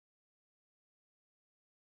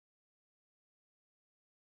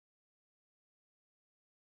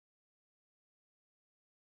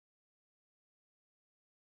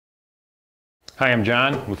Hi, I'm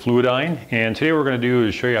John with FluiDyne, and today what we're going to do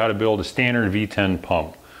is show you how to build a standard V10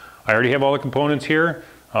 pump. I already have all the components here,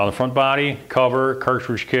 the front body, cover,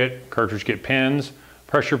 cartridge kit pins,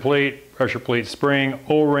 pressure plate spring,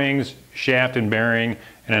 O-rings, shaft and bearing,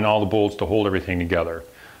 and then all the bolts to hold everything together.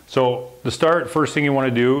 So to start, first thing you want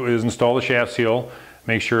to do is install the shaft seal.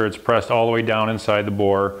 Make sure it's pressed all the way down inside the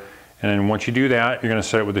bore, and then once you do that, you're going to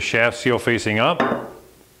set it with the shaft seal facing up.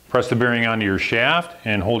 Press the bearing onto your shaft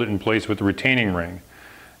and hold it in place with the retaining ring.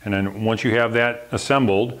 And then once you have that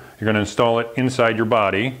assembled, you're going to install it inside your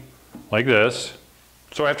body like this.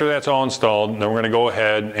 So after that's all installed, then we're going to go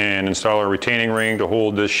ahead and install our retaining ring to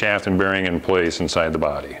hold this shaft and bearing in place inside the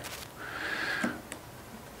body.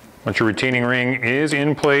 Once your retaining ring is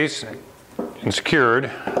in place and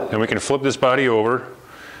secured, then we can flip this body over,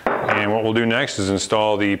 and what we'll do next is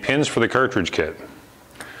install the pins for the cartridge kit.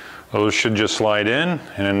 Those should just slide in, and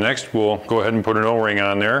then next we'll go ahead and put an O-ring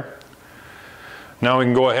on there. Now we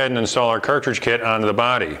can go ahead and install our cartridge kit onto the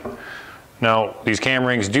body. Now these cam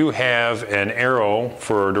rings do have an arrow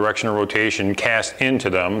for direction of rotation cast into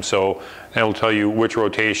them, so that'll tell you which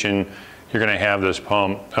rotation you're going to have this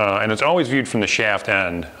pump. And it's always viewed from the shaft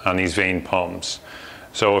end on these Vane pumps.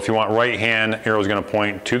 So if you want right hand, arrow is going to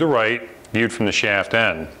point to the right, viewed from the shaft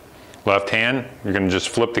end. Left hand, you're going to just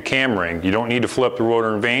flip the cam ring. You don't need to flip the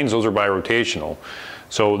rotor and vanes, those are birotational.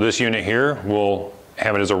 So this unit here, we'll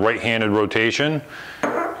have it as a right-handed rotation,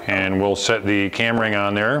 and we'll set the cam ring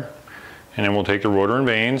on there, and then we'll take the rotor and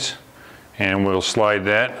vanes, and we'll slide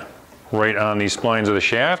that right on these splines of the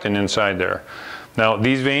shaft and inside there. Now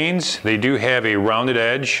these vanes, they do have a rounded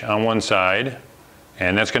edge on one side,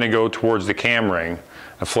 and that's going to go towards the cam ring.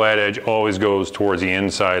 A flat edge always goes towards the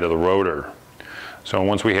inside of the rotor. So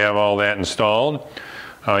once we have all that installed,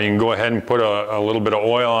 you can go ahead and put a little bit of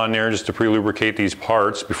oil on there just to pre-lubricate these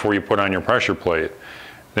parts before you put on your pressure plate.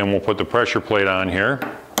 Then we'll put the pressure plate on here.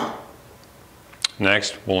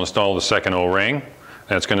 Next, we'll install the second O-ring.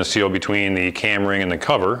 That's going to seal between the cam ring and the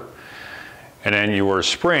cover. And then your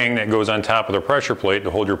spring that goes on top of the pressure plate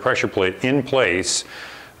to hold your pressure plate in place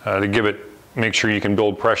to make sure you can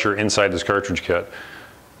build pressure inside this cartridge kit.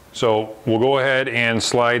 So we'll go ahead and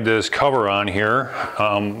slide this cover on here.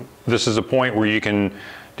 This is a point where you can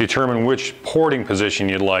determine which porting position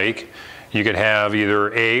you'd like. You could have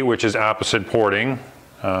either A, which is opposite porting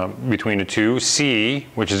between the two, C,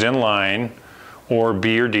 which is in line, or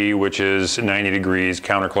B or D, which is 90 degrees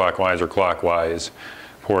counterclockwise or clockwise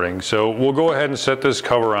porting. So we'll go ahead and set this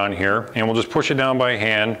cover on here, and we'll just push it down by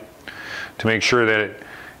hand to make sure that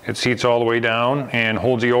it seats all the way down and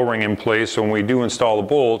holds the O-ring in place, so when we do install the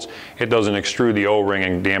bolts, it doesn't extrude the O-ring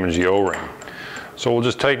and damage the O-ring. So we'll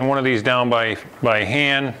just tighten one of these down by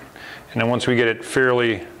hand, and then once we get it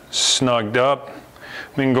fairly snugged up,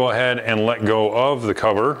 we can go ahead and let go of the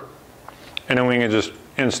cover, and then we can just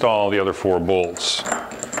install the other 4 bolts.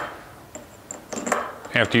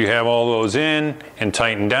 After you have all those in and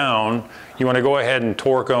tightened down, you want to go ahead and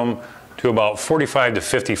torque them to about 45 to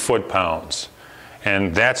 50 foot-pounds.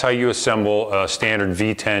 And that's how you assemble a standard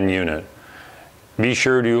V10 unit. Be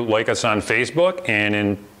sure to like us on Facebook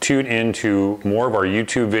and tune into more of our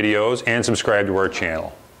YouTube videos and subscribe to our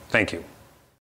channel. Thank you.